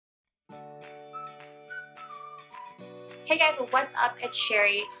Hey guys, what's up? It's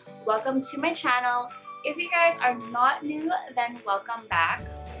Sherry. Welcome to my channel. If you guys are not new, then welcome back.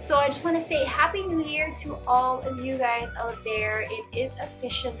 So I just want to say Happy New Year to all of you guys out there. It is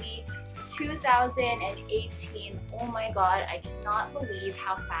officially 2018. Oh my god, I cannot believe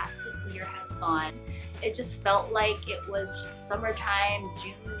how fast this year has gone. It just felt like it was summertime,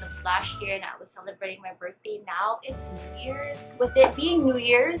 June of last year, and I was celebrating my birthday. Now it's New Year's. With it being New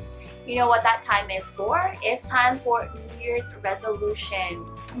Year's, you know what that time is for? It's time for New Year's resolution.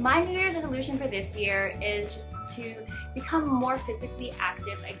 My New Year's resolution for this year is just to become more physically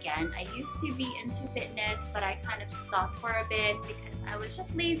active again. I used to be into fitness, but I kind of stopped for a bit because I was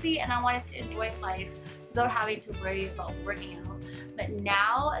just lazy and I wanted to enjoy life without having to worry about working out. But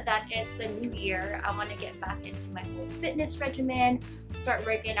now that it's the new year, I want to get back into my whole fitness regimen, start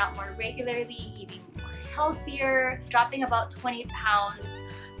working out more regularly, eating more healthier, dropping about 20 pounds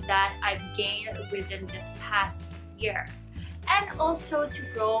that I've gained within this past year. And also to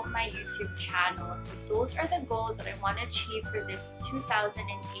grow my YouTube channel. So those are the goals that I want to achieve for this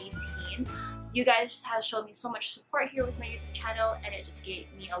 2018. You guys have shown me so much support here with my YouTube channel, and it just gave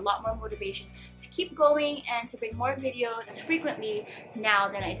me a lot more motivation to keep going and to bring more videos as frequently now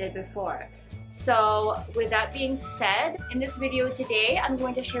than I did before. So with that being said, in this video today, I'm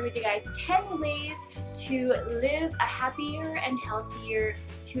going to share with you guys 10 ways to live a happier and healthier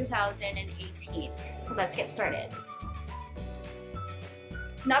 2018. So let's get started.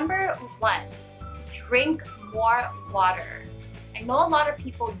 Number 1, drink more water. I know a lot of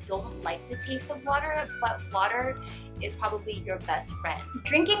people don't like the taste of water, but water is probably your best friend.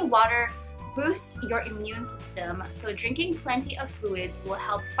 Drinking water boosts your immune system, so drinking plenty of fluids will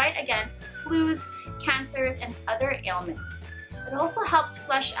help fight against flus, cancers, and other ailments. It also helps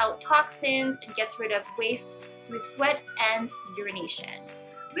flush out toxins and gets rid of waste through sweat and urination,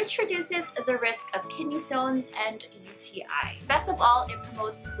 which reduces the risk of kidney stones and UTI. Best of all, it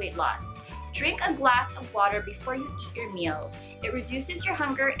promotes weight loss. Drink a glass of water before you eat your meal. It reduces your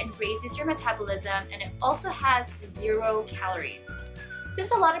hunger and raises your metabolism, and it also has 0 calories.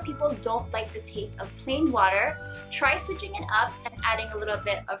 Since a lot of people don't like the taste of plain water, try switching it up and adding a little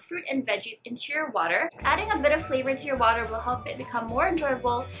bit of fruit and veggies into your water. Adding a bit of flavor to your water will help it become more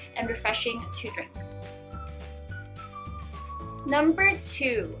enjoyable and refreshing to drink. Number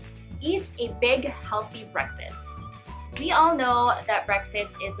 2, eat a big healthy breakfast. We all know that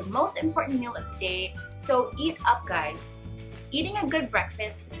breakfast is the most important meal of the day, so eat up guys. Eating a good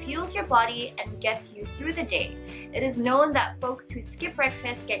breakfast fuels your body and gets you through the day. It is known that folks who skip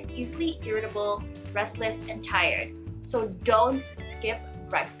breakfast get easily irritable, restless, and tired, so don't skip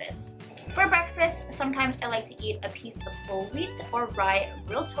breakfast. For breakfast, sometimes I like to eat a piece of whole wheat or rye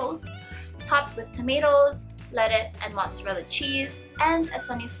grilled toast, topped with tomatoes, lettuce, and mozzarella cheese, and a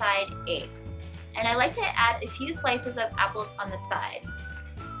sunny side egg. And I like to add a few slices of apples on the side.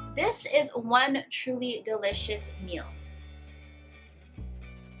 This is one truly delicious meal.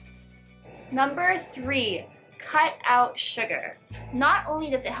 Number 3, cut out sugar. Not only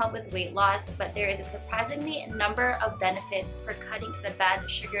does it help with weight loss, but there is a surprisingly number of benefits for cutting the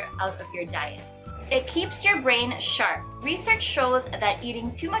bad sugar out of your diet. It keeps your brain sharp. Research shows that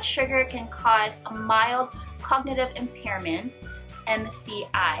eating too much sugar can cause a mild cognitive impairment,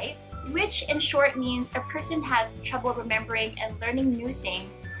 MCI, which in short means a person has trouble remembering and learning new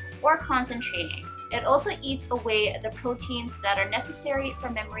things or concentrating. It also eats away the proteins that are necessary for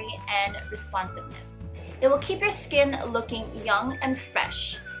memory and responsiveness. It will keep your skin looking young and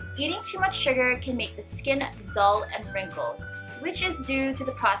fresh. Eating too much sugar can make the skin dull and wrinkled, which is due to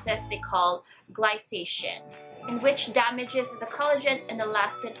the process they call glycation, in which damages the collagen and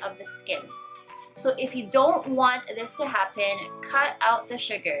elastin of the skin. So if you don't want this to happen, cut out the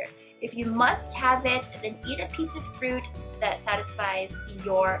sugar. If you must have it, then eat a piece of fruit that satisfies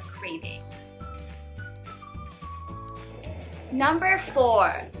your cravings. Number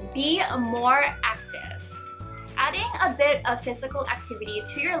 4, be more active. Adding a bit of physical activity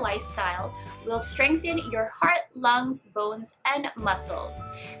to your lifestyle will strengthen your heart, lungs, bones, and muscles,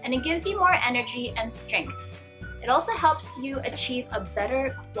 and it gives you more energy and strength. It also helps you achieve a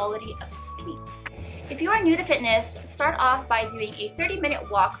better quality of sleep. If you are new to fitness, start off by doing a 30-minute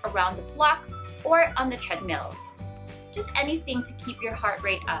walk around the block or on the treadmill. Just anything to keep your heart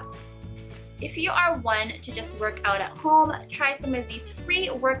rate up. If you are one to just work out at home, try some of these free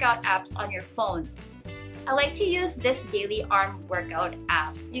workout apps on your phone. I like to use this daily arm workout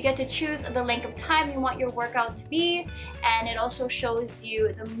app. You get to choose the length of time you want your workout to be, and it also shows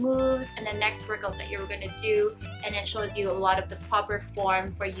you the moves and the next workouts that you're going to do, and it shows you a lot of the proper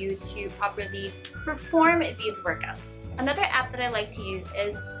form for you to properly perform these workouts. Another app that I like to use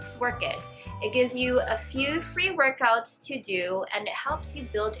is Sworkit. It gives you a few free workouts to do, and it helps you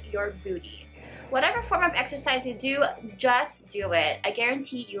build your booty. Whatever form of exercise you do, just do it. I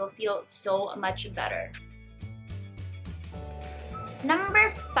guarantee you will feel so much better.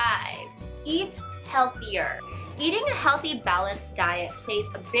 Number 5, eat healthier. Eating a healthy, balanced diet plays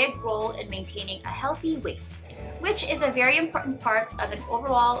a big role in maintaining a healthy weight, which is a very important part of an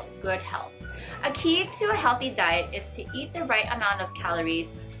overall good health. A key to a healthy diet is to eat the right amount of calories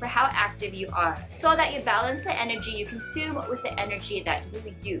for how active you are, so that you balance the energy you consume with the energy that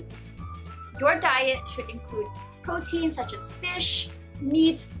you use. Your diet should include proteins such as fish,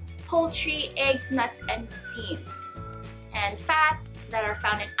 meat, poultry, eggs, nuts, and beans, and fats that are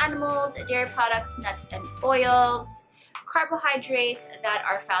found in animals, dairy products, nuts, and oils, carbohydrates that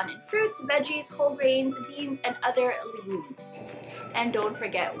are found in fruits, veggies, whole grains, beans, and other legumes. And don't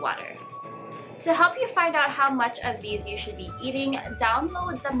forget water. To help you find out how much of these you should be eating,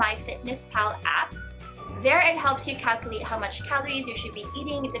 download the MyFitnessPal app. There it helps you calculate how much calories you should be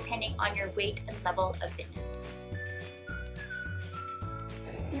eating depending on your weight and level of fitness.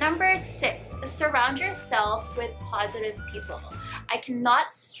 Number 6, surround yourself with positive people. I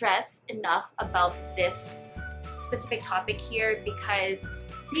cannot stress enough about this specific topic here because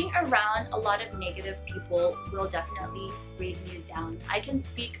being around a lot of negative people will definitely bring you down. I can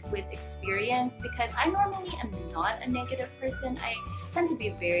speak with experience because I normally am not a negative person. I tend to be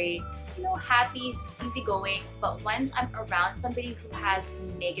very, happy, easygoing, but once I'm around somebody who has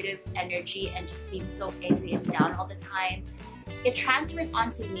negative energy and just seems so angry and down all the time, it transfers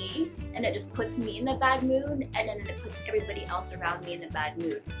onto me and it just puts me in a bad mood, and then it puts everybody else around me in a bad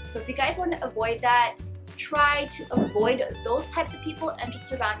mood. So if you guys want to avoid that, try to avoid those types of people and just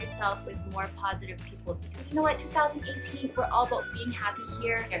surround yourself with more positive people, because you know what, 2018, we're all about being happy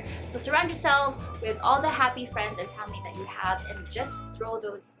here. So surround yourself with all the happy friends and family that you have, and just throw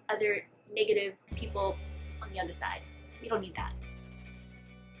those other negative people on the other side. You don't need that.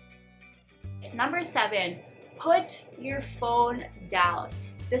 Number 7, put your phone down.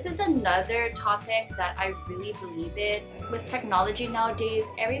 This is another topic that I really believe in. With technology nowadays,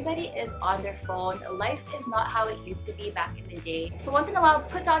 everybody is on their phone. Life is not how it used to be back in the day. So once in a while,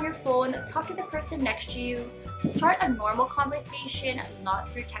 put down your phone, talk to the person next to you, start a normal conversation,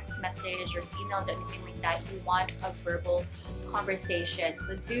 not through text message or emails or anything like that. You want a verbal conversation,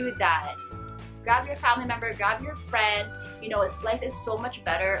 so do that. Grab your family member, grab your friend. Life is so much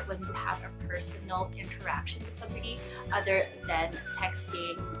better when you have a personal interaction with somebody other than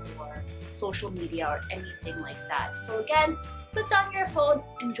texting or social media or anything like that. So again, put down your phone,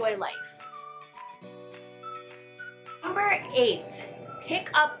 enjoy life. Number 8,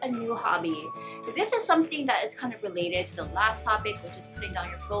 pick up a new hobby. This is something that is kind of related to the last topic, which is putting down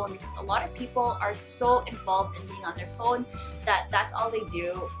your phone, because a lot of people are so involved in being on their phone that that's all they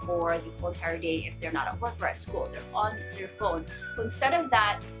do for the whole entire day. If they're not at work or at school, they're on their phone. So instead of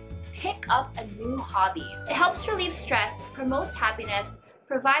that, pick up a new hobby. It helps relieve stress, promotes happiness,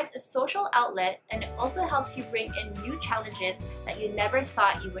 provides a social outlet, and it also helps you bring in new challenges that you never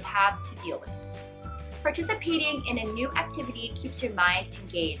thought you would have to deal with. Participating in a new activity keeps your mind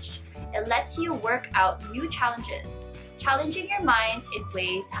engaged. It lets you work out new challenges. Challenging your mind in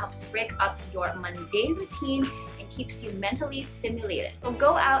ways helps break up your mundane routine and keeps you mentally stimulated. So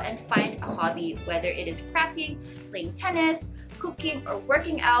go out and find a hobby, whether it is crafting, playing tennis, cooking, or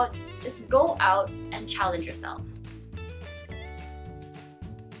working out. Just go out and challenge yourself.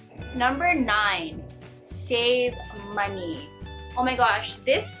 Number 9, save money. Oh my gosh,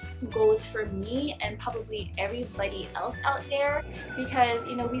 this goes for me and probably everybody else out there, because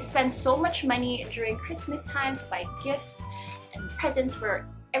we spend so much money during Christmas time to buy gifts and presents for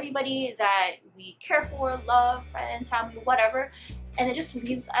everybody that we care for, love, friends, family, whatever, and it just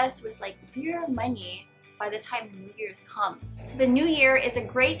leaves us with like zero money by the time New Year's comes. So the new year is a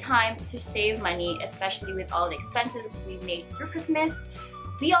great time to save money, especially with all the expenses we made through Christmas.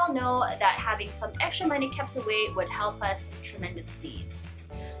 We all know that having some extra money kept away would help us tremendously.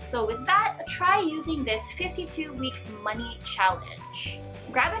 So with that, try using this 52-week money challenge.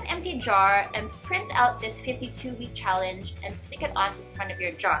 Grab an empty jar and print out this 52-week challenge and stick it onto the front of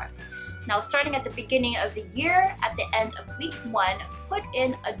your jar. Now, starting at the beginning of the year, at the end of week 1, put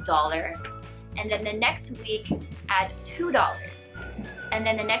in $1, and then the next week, add $2, and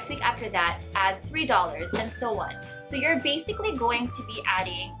then the next week after that, add $3, and so on. So you're basically going to be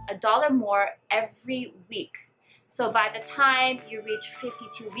adding $1 more every week. So by the time you reach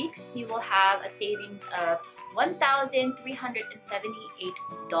 52 weeks, you will have a savings of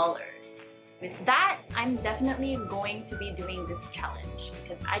 $1,378. With that, I'm definitely going to be doing this challenge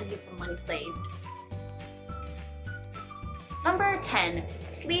because I need some money saved. Number 10,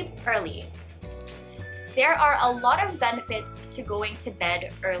 sleep early. There are a lot of benefits to going to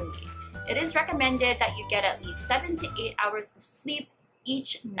bed early. It is recommended that you get at least 7 to 8 hours of sleep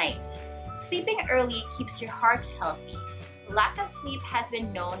each night. Sleeping early keeps your heart healthy. Lack of sleep has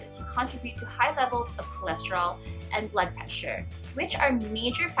been known to contribute to high levels of cholesterol and blood pressure, which are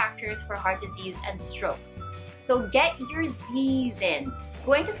major factors for heart disease and strokes. So get your Z's in.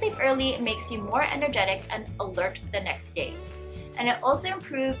 Going to sleep early makes you more energetic and alert the next day. And it also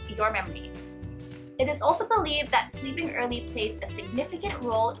improves your memory. It is also believed that sleeping early plays a significant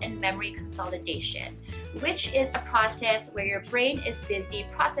role in memory consolidation, which is a process where your brain is busy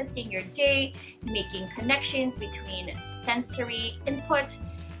processing your day, making connections between sensory input,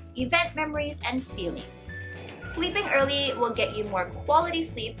 event memories, and feelings. Sleeping early will get you more quality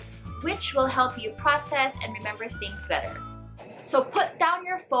sleep, which will help you process and remember things better. So put down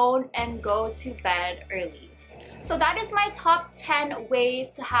your phone and go to bed early. So that is my top 10 ways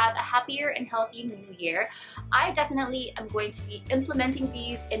to have a happier and healthy New Year. I definitely am going to be implementing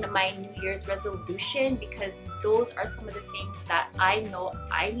these in my New Year's resolution because those are some of the things that I know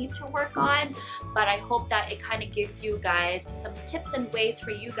I need to work on. But I hope that it kind of gives you guys some tips and ways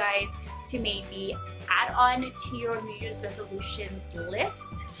for you guys to maybe add on to your New Year's resolutions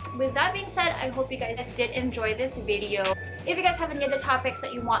list. With that being said, I hope you guys did enjoy this video. If you guys have any other topics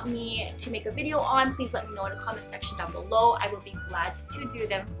that you want me to make a video on, please let me know in the comment section down below. I will be glad to do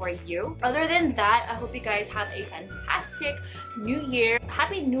them for you. Other than that, I hope you guys have a fantastic New Year.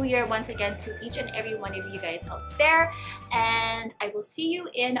 Happy New Year once again to each and every one of you guys out there. And I will see you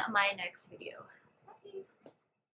in my next video.